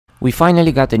We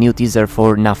finally got a new teaser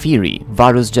for NAAFIRI.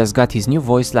 Varus just got his new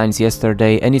voice lines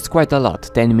yesterday and it's quite a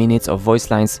lot, 10 minutes of voice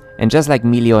lines, and just like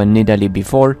Milio and Nidalee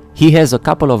before, he has a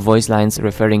couple of voice lines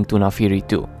referring to NAAFIRI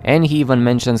too. And he even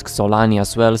mentions Xolani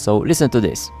as well, so listen to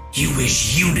this. You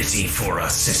wish unity for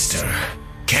us, sister.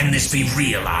 Can this be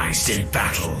realized in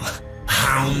battle?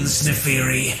 Hounds,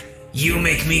 NAAFIRI, you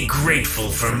make me grateful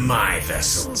for my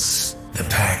vessels. The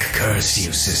pack cursed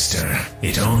you, sister.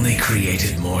 It only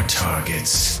created more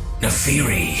targets.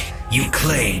 NAAFIRI, you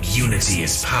claimed unity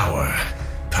is power.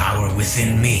 Power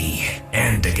within me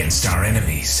and against our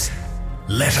enemies.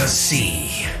 Let us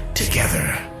see,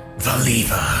 together,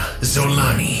 Valiva,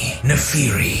 Xolani,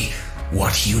 NAAFIRI,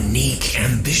 what unique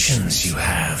ambitions you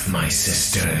have, my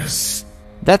sisters.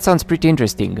 That sounds pretty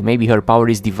interesting. Maybe her power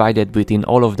is divided between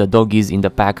all of the doggies in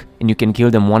the pack and you can kill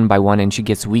them one by one and she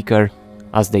gets weaker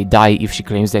as they die if she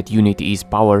claims that unity is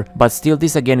power, but still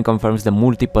this again confirms the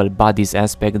multiple bodies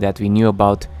aspect that we knew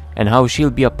about and how she'll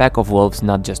be a pack of wolves,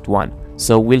 not just one.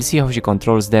 So we'll see how she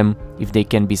controls them, if they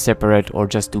can be separate or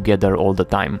just together all the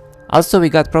time. Also, we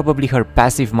got probably her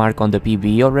passive mark on the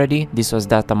PvE already. This was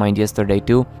data mined yesterday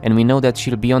too, and we know that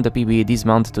she'll be on the PvE this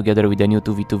month together with the new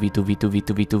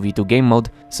 2v2v2v2v2v2v2 game mode,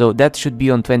 so that should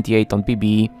be on 28 on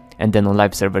PvE and then on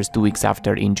live servers 2 weeks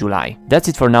after in July. That's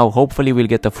it for now. Hopefully we'll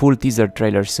get a full teaser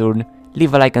trailer soon.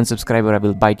 Leave a like and subscribe or I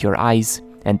will bite your eyes,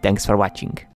 and thanks for watching.